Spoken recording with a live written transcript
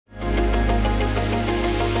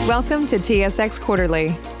Welcome to TSX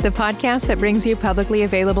Quarterly, the podcast that brings you publicly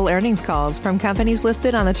available earnings calls from companies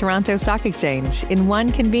listed on the Toronto Stock Exchange in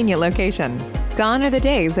one convenient location. Gone are the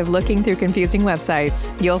days of looking through confusing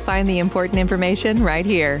websites. You'll find the important information right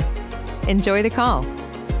here. Enjoy the call.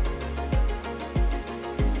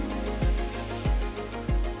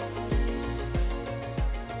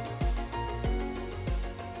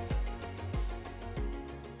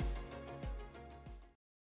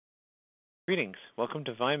 Greetings. Welcome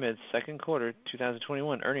to Viemed's second quarter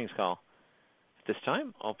 2021 earnings call. At this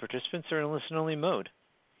time, all participants are in listen-only mode.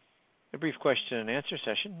 A brief question and answer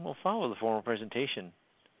session will follow the formal presentation.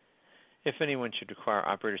 If anyone should require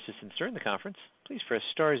operator assistance during the conference, please press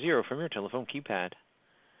star zero from your telephone keypad.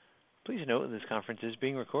 Please note that this conference is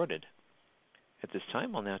being recorded. At this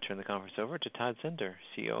time, I'll now turn the conference over to Todd Zehnder,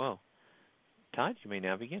 COO. Todd, you may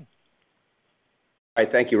now begin. All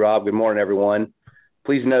right, thank you, Rob. Good morning, everyone.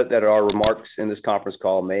 Please note that our remarks in this conference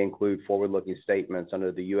call may include forward-looking statements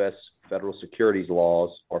under the U.S. federal securities laws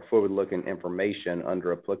or forward-looking information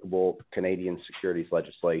under applicable Canadian securities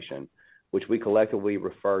legislation, which we collectively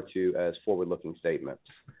refer to as forward-looking statements.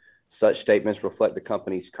 Such statements reflect the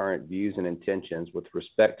company's current views and intentions with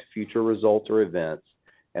respect to future results or events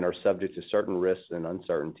and are subject to certain risks and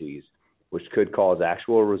uncertainties, which could cause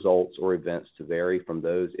actual results or events to vary from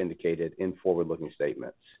those indicated in forward-looking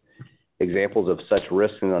statements. Examples of such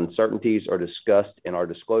risks and uncertainties are discussed in our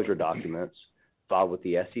disclosure documents filed with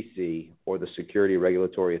the SEC or the security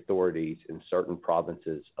regulatory authorities in certain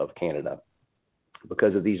provinces of Canada.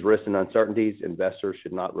 Because of these risks and uncertainties, investors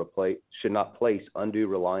should not place undue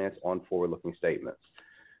reliance on forward-looking statements.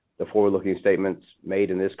 The forward-looking statements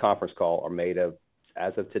made in this conference call are made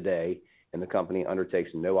as of today, and the company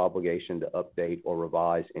undertakes no obligation to update or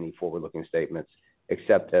revise any forward-looking statements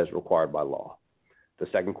except as required by law. The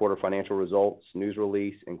second quarter financial results, news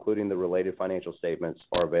release, including the related financial statements,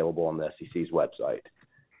 are available on the SEC's website.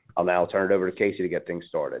 I'll now turn it over to Casey to get things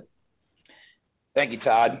started. Thank you,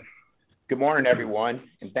 Todd. Good morning, everyone,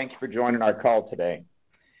 and thank you for joining our call today.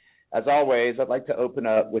 As always, I'd like to open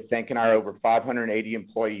up with thanking our over 580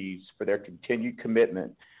 employees for their continued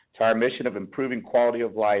commitment to our mission of improving quality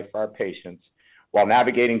of life for our patients while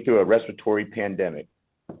navigating through a respiratory pandemic.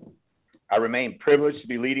 I remain privileged to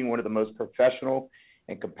be leading one of the most professional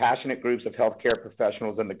and compassionate groups of healthcare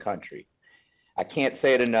professionals in the country. I can't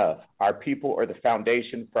say it enough. Our people are the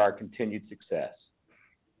foundation for our continued success.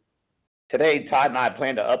 Today, Todd and I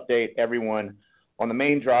plan to update everyone on the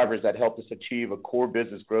main drivers that helped us achieve a core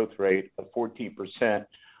business growth rate of 14%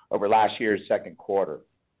 over last year's second quarter.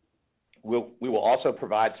 We will also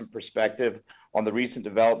provide some perspective on the recent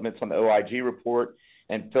developments on the OIG report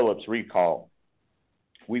and Philips recall.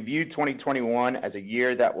 We view 2021 as a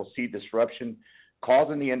year that will see disruption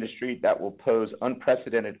caused in the industry that will pose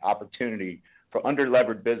unprecedented opportunity for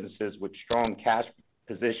underlevered businesses with strong cash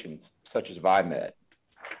positions, such as Viemed.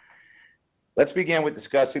 Let's begin with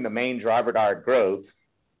discussing the main driver to our growth,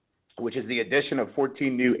 which is the addition of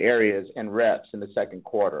 14 new areas and reps in the second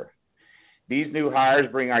quarter. These new hires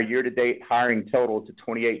bring our year-to-date hiring total to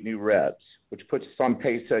 28 new reps, which puts us on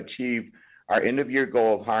pace to achieve our end-of-year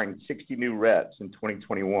goal of hiring 60 new reps in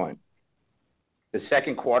 2021. The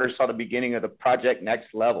second quarter saw the beginning of the Project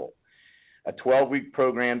Next Level, a 12-week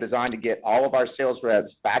program designed to get all of our sales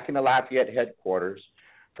reps back in the Lafayette headquarters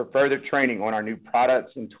for further training on our new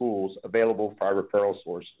products and tools available for our referral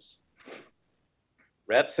sources.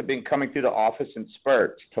 Reps have been coming through the office in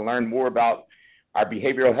spurts to learn more about our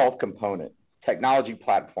behavioral health component, technology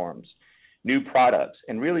platforms, new products,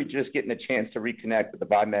 and really just getting a chance to reconnect with the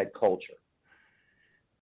Viemed culture.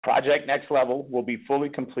 Project Next Level will be fully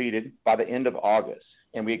completed by the end of August,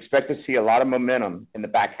 and we expect to see a lot of momentum in the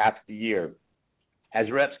back half of the year as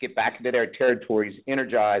reps get back into their territories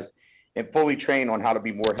energized and fully trained on how to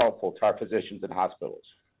be more helpful to our physicians and hospitals.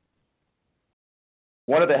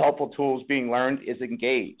 One of the helpful tools being learned is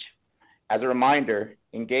Engage. As a reminder,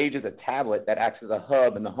 Engage is a tablet that acts as a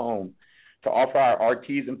hub in the home to offer our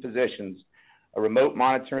RTs and physicians a remote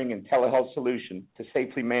monitoring and telehealth solution to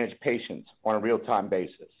safely manage patients on a real-time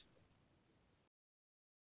basis.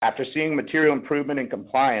 After seeing material improvement in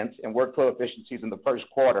compliance and workflow efficiencies in the first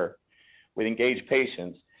quarter with engaged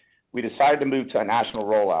patients, we decided to move to a national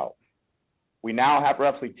rollout. We now have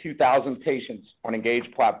roughly 2,000 patients on Engage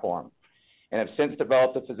platform and have since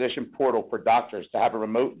developed a physician portal for doctors to have a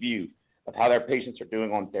remote view of how their patients are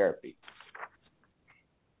doing on therapy.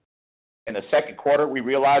 In the second quarter, we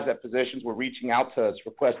realized that physicians were reaching out to us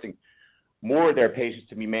requesting more of their patients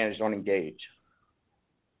to be managed on Engage.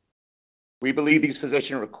 We believe these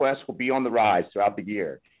physician requests will be on the rise throughout the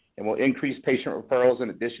year and will increase patient referrals in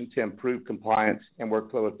addition to improved compliance and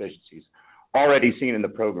workflow efficiencies, already seen in the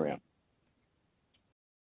program.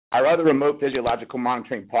 Our other remote physiological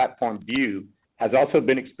monitoring platform, View, has also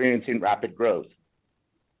been experiencing rapid growth.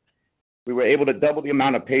 We were able to double the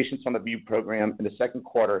amount of patients on the View program in the second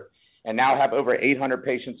quarter and now have over 800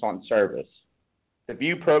 patients on service. The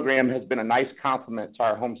View program has been a nice complement to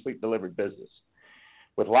our home sleep delivered business.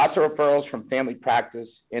 With lots of referrals from family practice,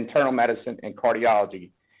 internal medicine, and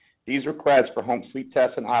cardiology, these requests for home sleep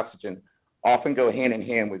tests and oxygen often go hand in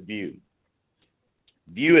hand with View.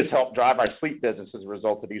 View has helped drive our sleep business as a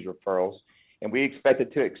result of these referrals, and we expect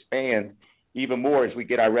it to expand even more as we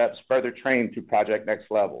get our reps further trained through Project Next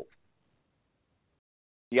Level.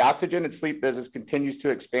 The oxygen and sleep business continues to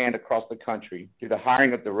expand across the country through the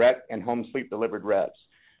hiring of direct and home sleep delivered reps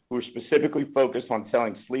who are specifically focused on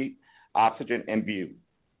selling sleep, oxygen, and View.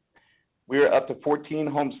 We are up to 14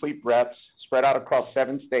 home sleep reps spread out across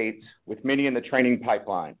 7 states, with many in the training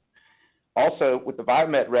pipeline. Also, with the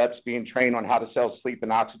Viemed reps being trained on how to sell sleep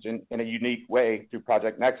and oxygen in a unique way through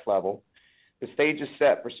Project Next Level, the stage is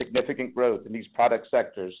set for significant growth in these product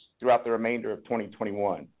sectors throughout the remainder of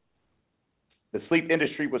 2021. The sleep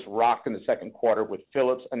industry was rocked in the second quarter with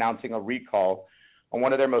Philips announcing a recall on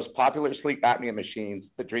one of their most popular sleep apnea machines,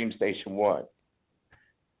 the DreamStation 1.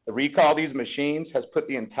 The recall of these machines has put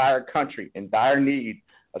the entire country in dire need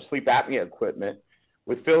of sleep apnea equipment,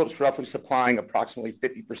 with Philips roughly supplying approximately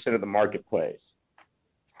 50% of the marketplace.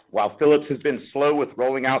 While Philips has been slow with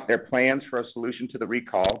rolling out their plans for a solution to the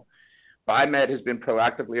recall, Viemed has been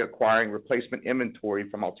proactively acquiring replacement inventory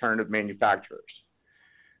from alternative manufacturers.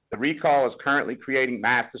 The recall is currently creating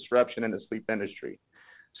mass disruption in the sleep industry,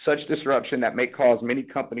 such disruption that may cause many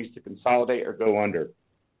companies to consolidate or go under.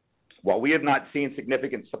 While we have not seen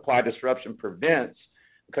significant supply disruption for vents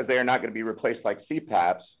because they are not going to be replaced like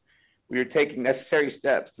CPAPs, we are taking necessary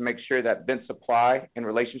steps to make sure that vent supply and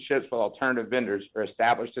relationships with alternative vendors are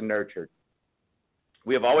established and nurtured.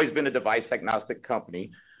 We have always been a device agnostic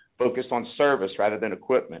company focused on service rather than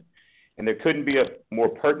equipment, and there couldn't be a more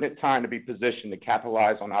pertinent time to be positioned to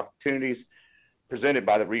capitalize on opportunities presented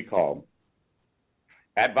by the recall.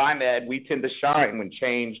 At Viemed, we tend to shine when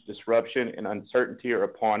change, disruption, and uncertainty are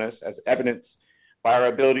upon us, as evidenced by our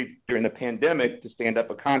ability during the pandemic to stand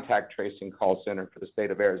up a contact tracing call center for the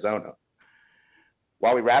state of Arizona.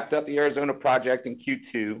 While we wrapped up the Arizona project in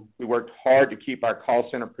Q2, we worked hard to keep our call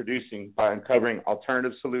center producing by uncovering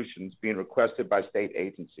alternative solutions being requested by state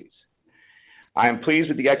agencies. I am pleased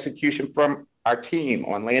with the execution from our team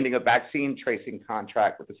on landing a vaccine tracing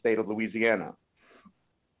contract with the state of Louisiana.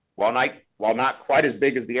 While not quite as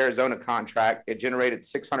big as the Arizona contract, it generated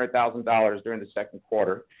 $600,000 during the second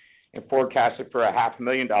quarter and forecasted for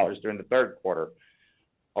 $500,000 during the third quarter,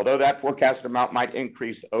 although that forecasted amount might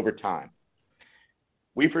increase over time.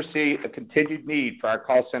 We foresee a continued need for our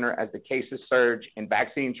call center as the cases surge and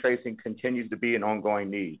vaccine tracing continues to be an ongoing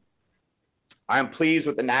need. I am pleased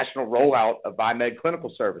with the national rollout of Viemed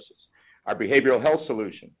Clinical Services, our behavioral health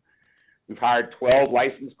solution. We've hired 12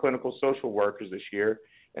 licensed clinical social workers this year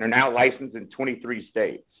and are now licensed in 23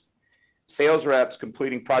 states. Sales reps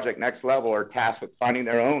completing Project Next Level are tasked with finding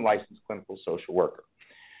their own licensed clinical social worker.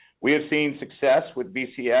 We have seen success with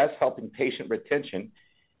VCS helping patient retention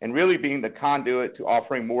and really being the conduit to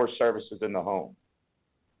offering more services in the home.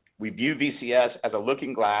 We view VCS as a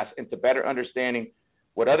looking glass into better understanding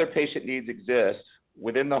what other patient needs exist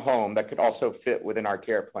within the home that could also fit within our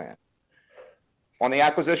care plan. On the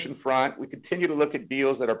acquisition front, we continue to look at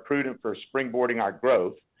deals that are prudent for springboarding our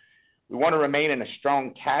growth. We want to remain in a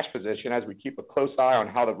strong cash position as we keep a close eye on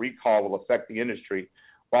how the recall will affect the industry,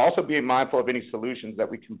 while also being mindful of any solutions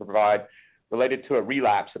that we can provide related to a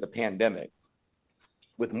relapse of the pandemic.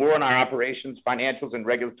 With more on our operations, financials, and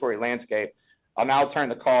regulatory landscape, I'll now turn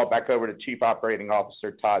the call back over to Chief Operating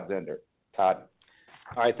Officer Todd Zehnder. Todd.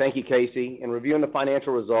 All right, thank you, Casey. In reviewing the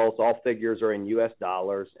financial results, all figures are in U.S.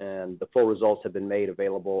 dollars, and the full results have been made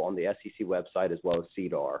available on the SEC website as well as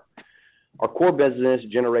SEDAR. Our core business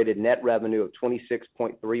generated net revenue of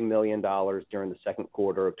 $26.3 million during the second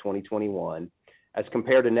quarter of 2021, as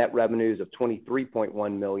compared to net revenues of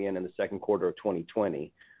 $23.1 million in the second quarter of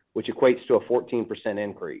 2020, which equates to a 14%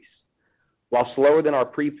 increase. While slower than our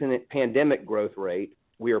pre-pandemic growth rate,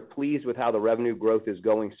 we are pleased with how the revenue growth is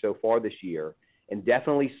going so far this year, and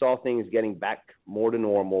definitely saw things getting back more to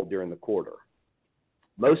normal during the quarter.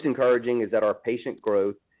 Most encouraging is that our patient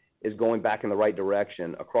growth is going back in the right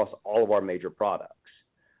direction across all of our major products.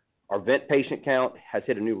 Our vent patient count has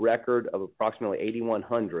hit a new record of approximately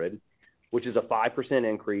 8,100, which is a 5%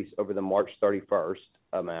 increase over the March 31st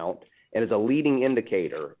amount and is a leading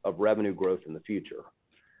indicator of revenue growth in the future.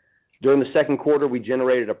 During the second quarter, we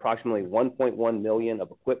generated approximately $1.1 million of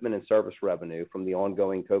equipment and service revenue from the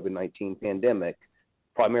ongoing COVID-19 pandemic,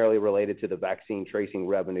 primarily related to the vaccine tracing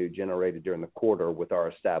revenue generated during the quarter with our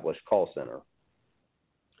established call center.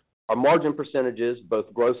 Our margin percentages,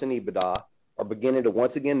 both gross and EBITDA, are beginning to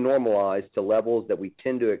once again normalize to levels that we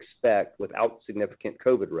tend to expect without significant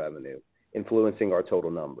COVID revenue influencing our total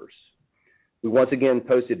numbers. We once again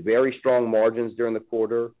posted very strong margins during the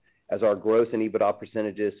quarter, as our gross and EBITDA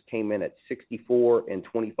percentages came in at 64% and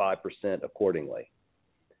 25% accordingly.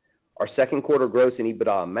 Our second quarter gross and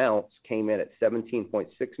EBITDA amounts came in at $17.6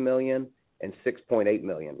 million and $6.8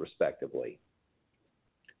 million, respectively.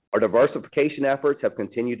 Our diversification efforts have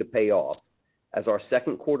continued to pay off, as our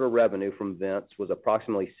second quarter revenue from vents was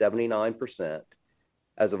approximately 79%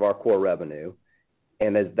 as of our core revenue,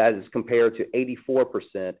 and as that is compared to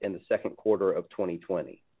 84% in the second quarter of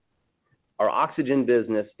 2020. Our oxygen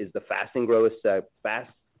business is the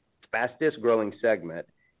fastest growing segment,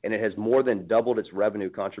 and it has more than doubled its revenue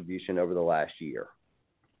contribution over the last year.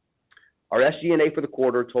 Our SG&A for the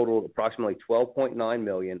quarter totaled approximately $12.9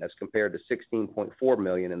 million as compared to $16.4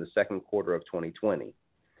 million in the second quarter of 2020.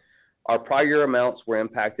 Our prior year amounts were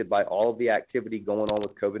impacted by all of the activity going on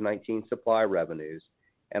with COVID-19 supply revenues,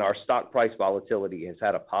 and our stock price volatility has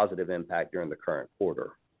had a positive impact during the current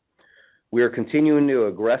quarter. We are continuing to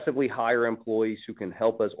aggressively hire employees who can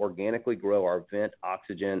help us organically grow our vent,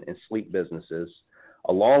 oxygen, and sleep businesses,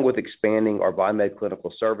 along with expanding our Viemed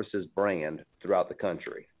Clinical Services brand throughout the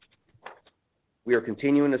country. We are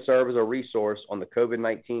continuing to serve as a resource on the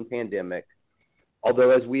COVID-19 pandemic,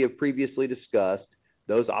 although as we have previously discussed,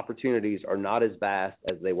 those opportunities are not as vast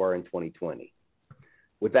as they were in 2020.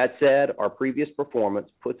 With that said, our previous performance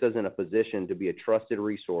puts us in a position to be a trusted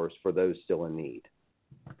resource for those still in need.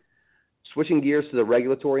 Switching gears to the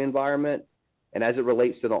regulatory environment, and as it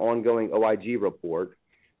relates to the ongoing OIG report,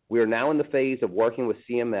 we are now in the phase of working with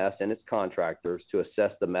CMS and its contractors to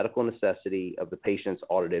assess the medical necessity of the patients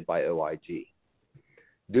audited by OIG.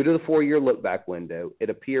 Due to the 4-year look-back window, it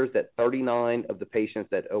appears that 39 of the patients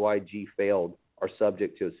that OIG failed are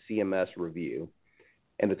subject to a CMS review,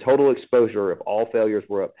 and the total exposure if all failures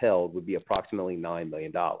were upheld would be approximately $9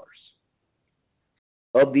 million.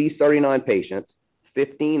 Of these 39 patients,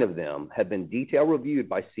 15 of them have been detail reviewed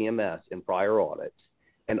by CMS in prior audits,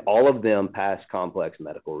 and all of them passed complex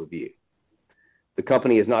medical review. The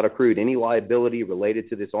company has not accrued any liability related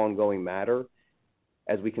to this ongoing matter,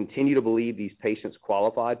 as we continue to believe these patients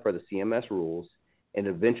qualified for the CMS rules and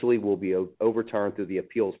eventually will be overturned through the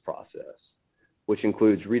appeals process, which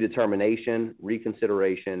includes redetermination,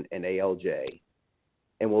 reconsideration, and ALJ,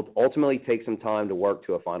 and will ultimately take some time to work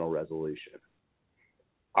to a final resolution.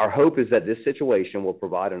 Our hope is that this situation will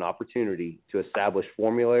provide an opportunity to establish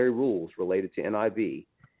formulary rules related to NIV,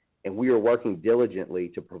 and we are working diligently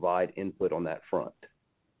to provide input on that front.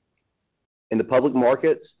 In the public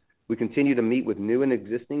markets, we continue to meet with new and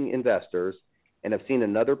existing investors and have seen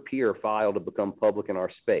another peer file to become public in our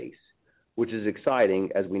space, which is exciting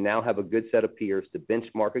as we now have a good set of peers to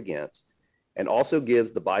benchmark against and also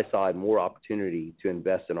gives the buy side more opportunity to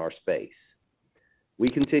invest in our space. We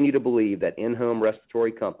continue to believe that in-home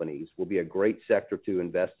respiratory companies will be a great sector to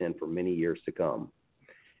invest in for many years to come.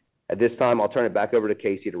 At this time, I'll turn it back over to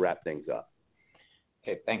Casey to wrap things up.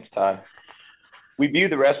 Okay, thanks, Todd. We view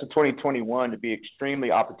the rest of 2021 to be extremely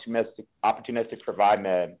opportunistic for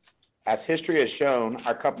Viemed. As history has shown,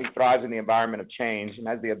 our company thrives in the environment of change and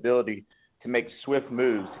has the ability to make swift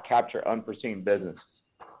moves to capture unforeseen business.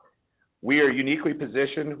 We are uniquely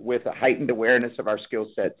positioned with a heightened awareness of our skill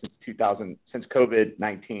set since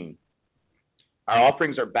COVID-19. Our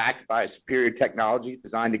offerings are backed by a superior technology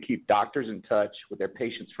designed to keep doctors in touch with their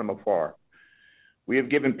patients from afar. We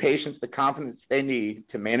have given patients the confidence they need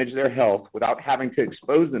to manage their health without having to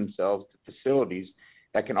expose themselves to facilities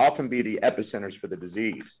that can often be the epicenters for the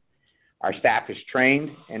disease. Our staff is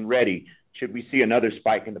trained and ready should we see another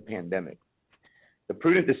spike in the pandemic. The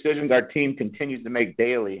prudent decisions our team continues to make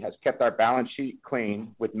daily has kept our balance sheet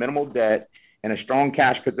clean with minimal debt and a strong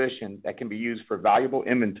cash position that can be used for valuable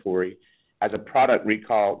inventory as a product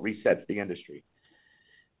recall resets the industry.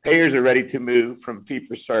 Payers are ready to move from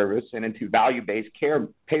fee-for-service and into value-based care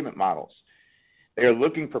payment models. They are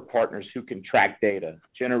looking for partners who can track data,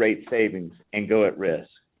 generate savings, and go at risk.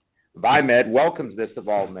 Viemed welcomes this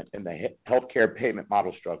evolvement in the healthcare payment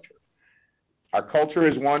model structure. Our culture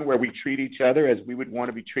is one where we treat each other as we would want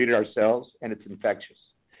to be treated ourselves, and it's infectious.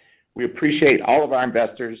 We appreciate all of our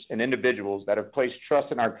investors and individuals that have placed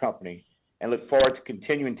trust in our company and look forward to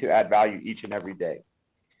continuing to add value each and every day.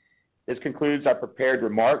 This concludes our prepared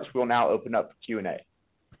remarks. We'll now open up for Q&A.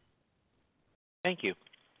 Thank you.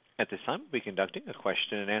 At this time, we'll be conducting a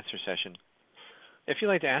question and answer session. If you'd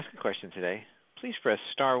like to ask a question today, please press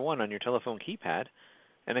star 1 on your telephone keypad,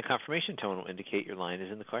 and a confirmation tone will indicate your line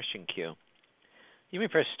is in the question queue. You may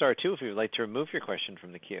press star 2 if you would like to remove your question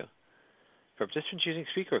from the queue. For participants using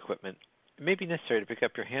speaker equipment, it may be necessary to pick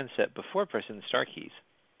up your handset before pressing the star keys.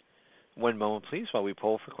 One moment, please, while we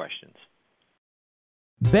poll for questions.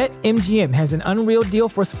 BetMGM has an unreal deal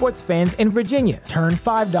for sports fans in Virginia. Turn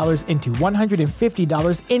 $5 into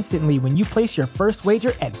 $150 instantly when you place your first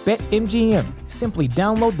wager at BetMGM. Simply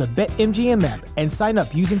download the BetMGM app and sign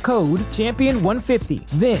up using code Champion150.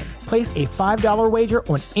 Then, place a $5 wager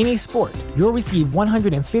on any sport. You'll receive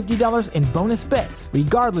 $150 in bonus bets,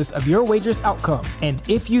 regardless of your wager's outcome. And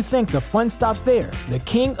if you think the fun stops there, the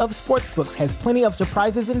King of Sportsbooks has plenty of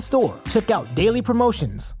surprises in store. Check out daily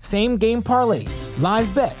promotions, same-game parlays, live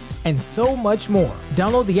bets, and so much more.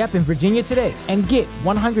 Download the app in Virginia today and get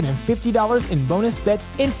 $150 in bonus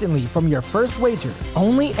bets instantly from your first wager.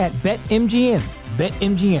 Only at BetMGM.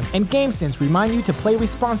 BetMGM and GameSense remind you to play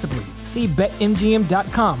responsibly. See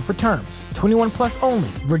BetMGM.com for terms. 21 plus only.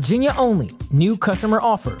 Virginia only. New customer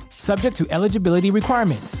offer. Subject to eligibility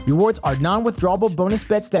requirements. Rewards are non-withdrawable bonus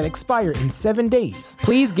bets that expire in 7 days.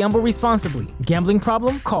 Please gamble responsibly. Gambling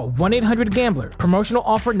problem? Call 1-800-GAMBLER. Promotional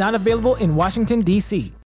offer not available in Washington,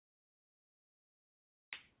 D.C.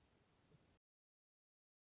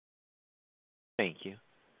 Thank you.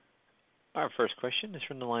 Our first question is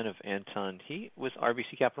from the line of Anton He with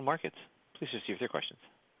RBC Capital Markets. Please proceed with your questions.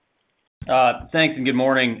 Thanks and good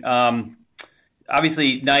morning.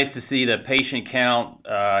 Obviously, nice to see the patient count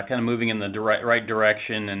kind of moving in the right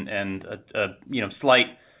direction and a slight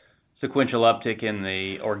sequential uptick in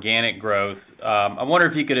the organic growth. I wonder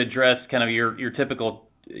if you could address kind of your typical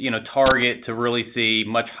target to really see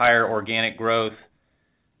much higher organic growth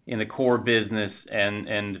in the core business and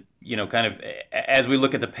kind of as we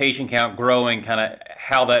look at the patient count growing, kind of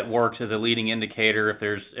how that works as a leading indicator,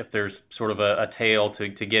 if there's sort of a tail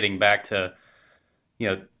to getting back to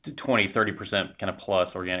 20-30% kind of plus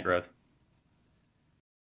organic growth.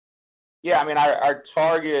 Yeah, I mean, our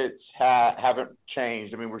targets haven't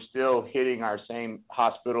changed. I mean, we're still hitting our same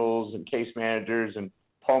hospitals and case managers and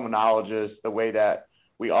pulmonologists the way that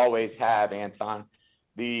we always have, Anton.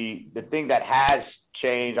 The thing that has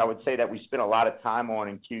changed, I would say that we spent a lot of time on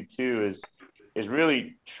in Q2 is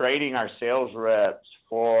really training our sales reps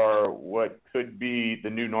for what could be the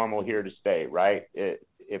new normal here to stay, right?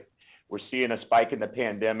 If we're seeing a spike in the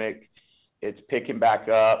pandemic, it's picking back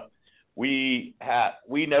up. We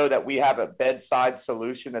know that we have a bedside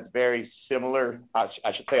solution that's very similar, I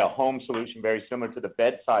should say a home solution very similar to the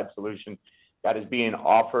bedside solution that is being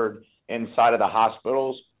offered inside of the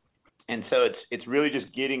hospitals. And so it's really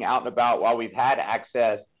just getting out and about while we've had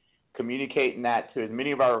access, communicating that to as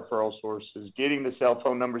many of our referral sources, getting the cell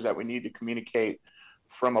phone numbers that we need to communicate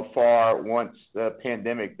from afar once the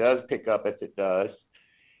pandemic does pick up, if it does,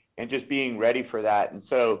 and just being ready for that. And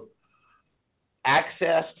so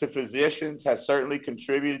access to physicians has certainly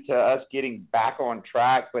contributed to us getting back on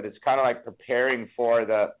track, but it's kind of like preparing for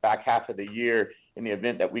the back half of the year in the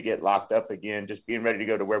event that we get locked up again, just being ready to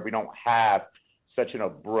go to where we don't have such an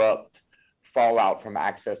abrupt fallout from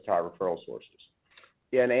access to our referral sources.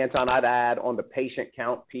 Yeah, and Anton, I'd add on the patient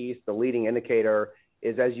count piece, the leading indicator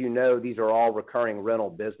is, as you know, these are all recurring rental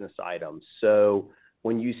business items. So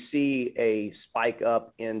when you see a spike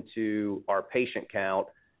up into our patient count,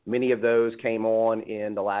 many of those came on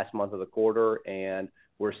in the last month of the quarter, and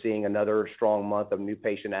we're seeing another strong month of new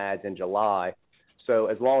patient adds in July. So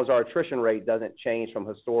as long as our attrition rate doesn't change from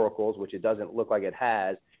historicals, which it doesn't look like it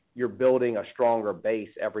has, you're building a stronger base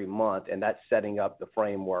every month, and that's setting up the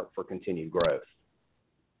framework for continued growth.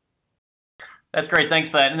 That's great.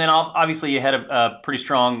 Thanks for that. And then obviously you had a pretty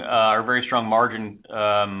strong or very strong margin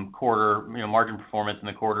quarter, margin performance in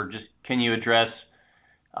the quarter. Just can you address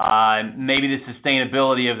maybe the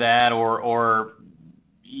sustainability of that or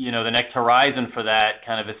the next horizon for that,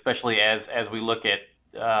 kind of especially as we look at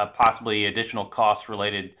possibly additional costs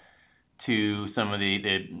related to some of the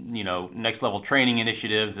next level training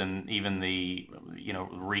initiatives and even the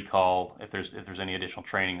recall if there's any additional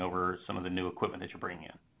training over some of the new equipment that you're bringing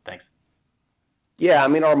in. Thanks. Yeah, I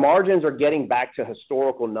mean, our margins are getting back to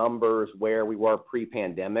historical numbers where we were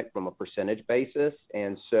pre-pandemic from a percentage basis,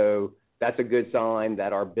 and so that's a good sign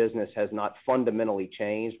that our business has not fundamentally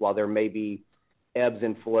changed. While there may be ebbs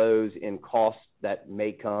and flows in costs that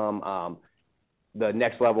may come, the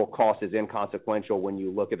next level cost is inconsequential when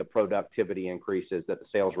you look at the productivity increases that the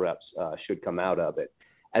sales reps should come out of it.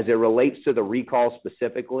 As it relates to the recall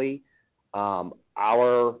specifically,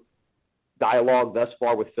 our dialogue thus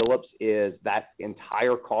far with Philips is that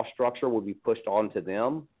entire cost structure will be pushed onto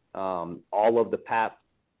them, All of the PAP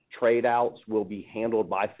trade outs will be handled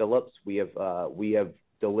by Philips. We have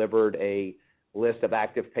delivered a list of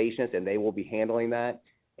active patients, and they will be handling that.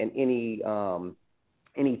 And any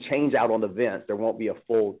change out on the vents, there won't be a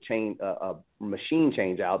full machine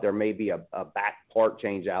change out. There may be a back part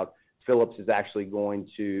change out. Philips is actually going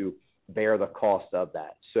to bear the cost of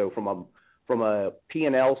that. So from a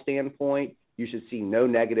P&L standpoint, you should see no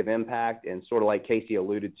negative impact. And sort of like Casey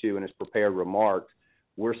alluded to in his prepared remarks,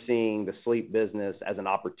 we're seeing the sleep business as an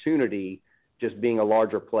opportunity, just being a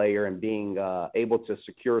larger player and being able to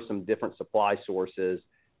secure some different supply sources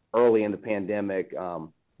early in the pandemic.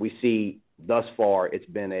 We see thus far it's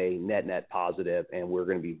been a net positive, and we're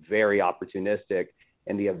going to be very opportunistic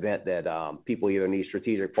in the event that people either need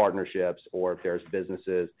strategic partnerships or if there's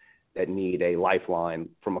businesses that need a lifeline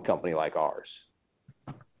from a company like ours.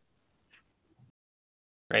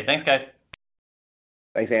 Great. Thanks, guys.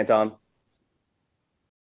 Thanks, Anton.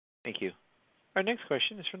 Thank you. Our next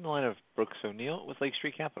question is from the line of Brooks O'Neil with Lake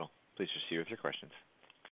Street Capital. Please proceed with your questions.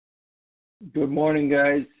 Good morning,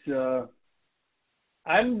 guys.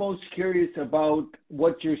 I'm most curious about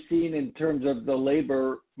what you're seeing in terms of the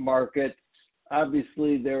labor market.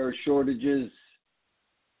 Obviously, there are shortages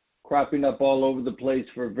cropping up all over the place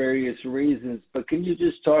for various reasons, but can you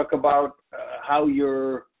just talk about how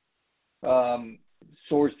you're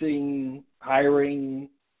sourcing, hiring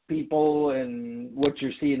people, and what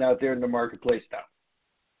you're seeing out there in the marketplace now?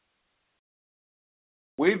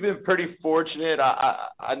 We've been pretty fortunate.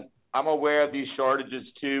 I'm aware of these shortages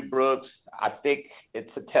too, Brooks. I think it's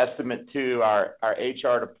a testament to our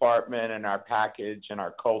HR department and our package and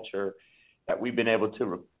our culture that we've been able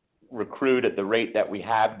to recruit at the rate that we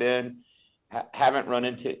have been. Haven't run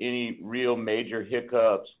into any real major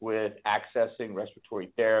hiccups with accessing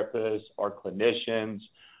respiratory therapists or clinicians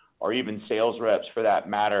or even sales reps for that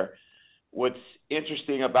matter. What's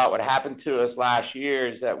interesting about what happened to us last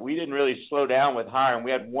year is that we didn't really slow down with hiring.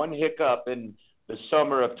 We had one hiccup in the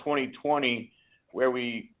summer of 2020 where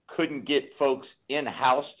we couldn't get folks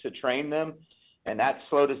in-house to train them, and that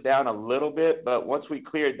slowed us down a little bit. But once we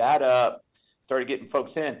cleared that up, started getting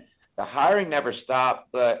folks in, the hiring never stopped,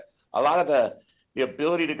 but a lot of the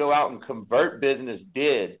ability to go out and convert business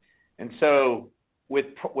did. And so with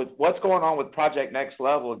what's going on with Project Next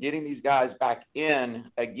Level, getting these guys back in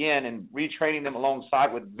again and retraining them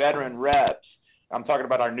alongside with veteran reps, I'm talking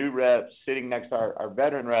about our new reps sitting next to our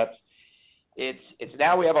veteran reps, it's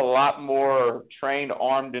now we have a lot more trained,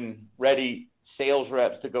 armed, and ready sales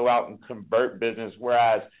reps to go out and convert business,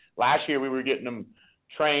 whereas last year we were getting them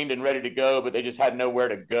trained and ready to go, but they just had nowhere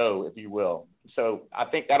to go, if you will. So I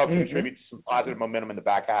think that'll contribute to some positive momentum in the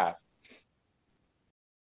back half.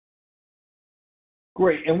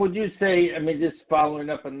 Great. And would you say, I mean, just following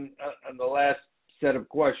up on the last set of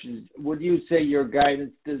questions, would you say your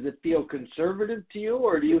guidance, does it feel conservative to you,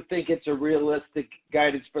 or do you think it's a realistic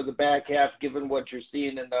guidance for the back half given what you're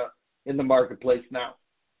seeing in the marketplace now?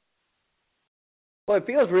 Well, it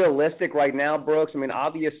feels realistic right now, Brooks. I mean,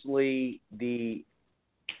 obviously the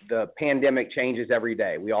pandemic changes every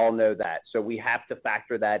day. We all know that. So we have to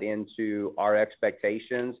factor that into our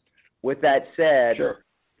expectations. With that said, sure.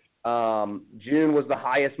 June was the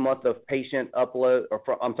highest month of patient upload,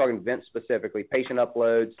 I'm talking vent specifically, patient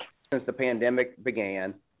uploads since the pandemic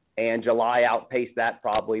began, and July outpaced that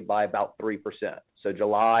probably by about 3%. So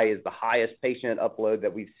July is the highest patient upload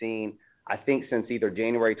that we've seen, I think, since either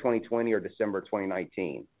January 2020 or December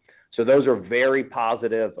 2019. So those are very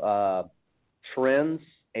positive trends.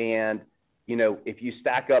 And, you know, if you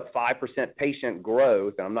stack up 5% patient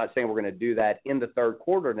growth, and I'm not saying we're going to do that in the third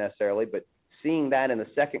quarter necessarily, but seeing that in the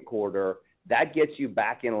second quarter, that gets you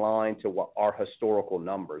back in line to what our historical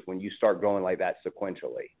numbers when you start going like that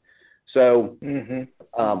sequentially. So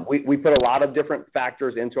we put a lot of different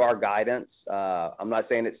factors into our guidance. I'm not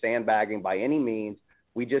saying it's sandbagging by any means.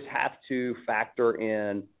 We just have to factor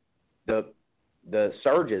in the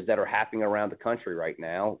surges that are happening around the country right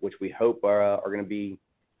now, which we hope are going to be,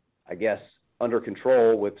 I guess, under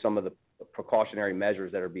control with some of the precautionary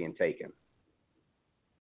measures that are being taken.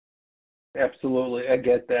 Absolutely. I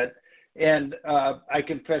get that. And I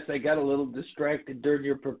confess I got a little distracted during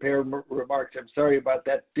your prepared remarks. I'm sorry about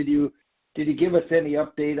that. Did you give us any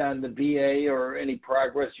update on the VA or any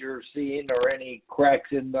progress you're seeing or any cracks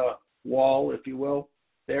in the wall, if you will,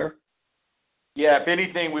 there? Yeah, if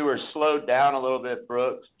anything, we were slowed down a little bit,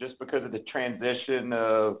 Brooks, just because of the transition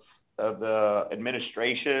of the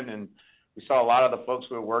administration, and we saw a lot of the folks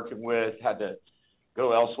we were working with had to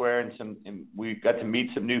go elsewhere, and we got to meet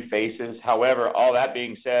some new faces. However, all that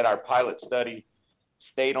being said, our pilot study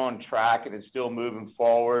stayed on track and is still moving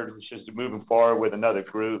forward. It's just moving forward with another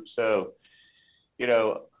group. So, you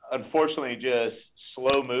know, unfortunately just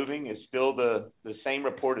slow moving. It's still the same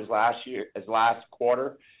report as last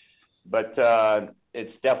quarter, but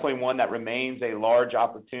it's definitely one that remains a large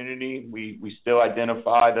opportunity. We still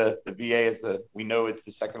identify the VA as we know it's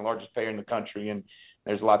the second largest payer in the country, and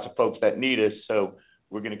there's lots of folks that need us, so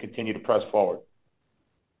we're going to continue to press forward.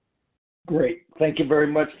 Great. Thank you very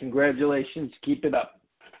much. Congratulations. Keep it up.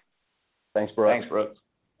 Thanks, Brooks. Thanks, Brooks.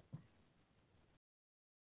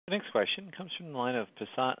 The next question comes from the line of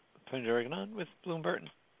Prasad Panjwani with Bloom Burton.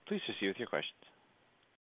 Please proceed with your questions.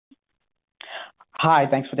 Hi,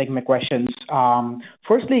 thanks for taking my questions.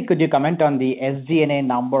 Firstly, could you comment on the SG&A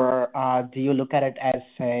number? Do you look at it as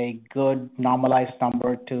a good normalized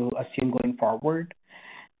number to assume going forward?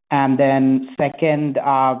 And then second,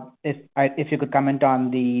 if you could comment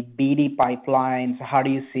on the BD pipelines, how do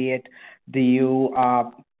you see it? Do you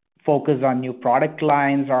focus on new product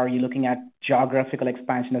lines, or are you looking at geographical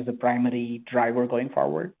expansion as the primary driver going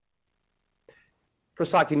forward?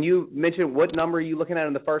 Prasad, can you mention what number are you looking at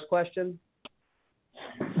in the first question?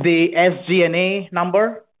 The SG&A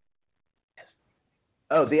number.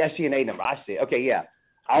 Oh, the SG&A number. I see. Okay, yeah.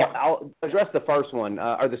 I'll address the first one,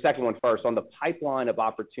 or the second one first. On the pipeline of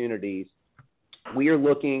opportunities, we are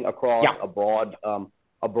looking across a broad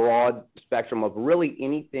spectrum of really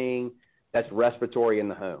anything that's respiratory in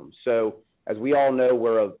the home. So as we all know,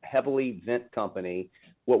 we're a heavily vent company.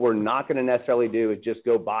 What we're not going to necessarily do is just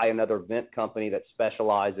go buy another vent company that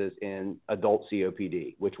specializes in adult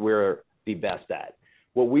COPD, which we're the best at.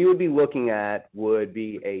 What we would be looking at would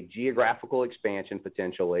be a geographical expansion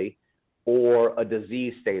potentially, or a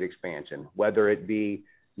disease state expansion, whether it be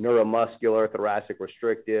neuromuscular, thoracic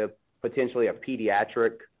restrictive, potentially a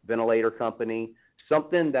pediatric ventilator company,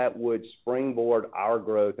 something that would springboard our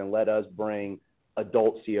growth and let us bring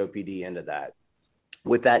adult COPD into that.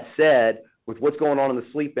 With that said, with what's going on in the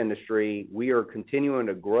sleep industry, we are continuing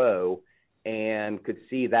to grow and could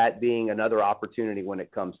see that being another opportunity when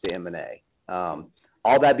it comes to M&A.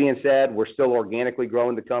 All that being said, we're still organically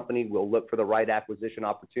growing the company. We'll look for the right acquisition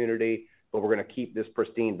opportunity, but we're going to keep this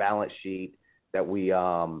pristine balance sheet that we've,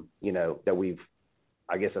 I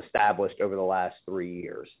guess, established over the last 3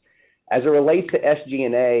 years. As it relates to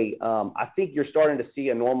SG&A, I think you're starting to see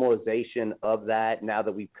a normalization of that now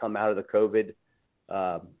that we've come out of the COVID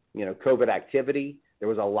activity. There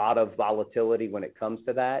was a lot of volatility when it comes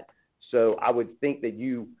to that. So I would think that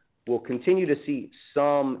you will continue to see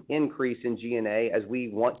some increase in G&A as we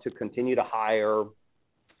want to continue to hire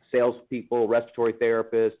salespeople, respiratory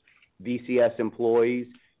therapists, VCS employees.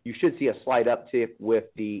 You should see a slight uptick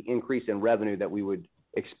with the increase in revenue that we would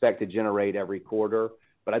expect to generate every quarter.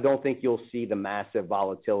 But I don't think you'll see the massive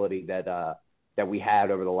volatility that we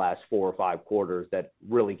had over the last 4 or 5 quarters that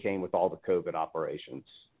really came with all the COVID operations.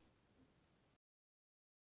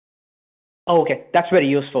 Oh, okay. That's very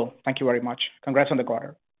useful. Thank you very much. Congrats on the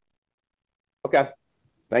quarter. Okay.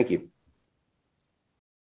 Thank you.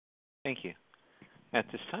 Thank you. At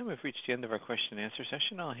this time, we've reached the end of our question and answer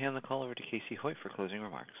session. I'll hand the call over to Casey Hoyt for closing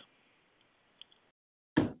remarks.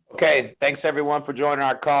 Okay. Thanks, everyone, for joining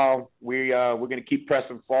our call. We're going to keep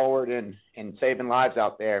pressing forward and saving lives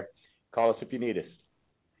out there. Call us if you need us.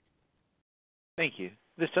 Thank you.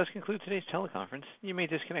 This does conclude today's teleconference. You may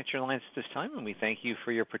disconnect your lines at this time, and we thank you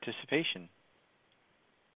for your participation.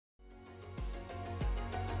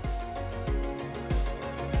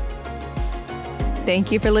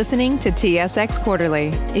 Thank you for listening to TSX Quarterly.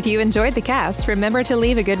 If you enjoyed the cast, remember to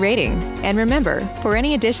leave a good rating. And remember, for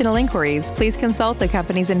any additional inquiries, please consult the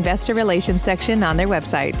company's investor relations section on their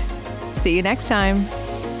website. See you next time.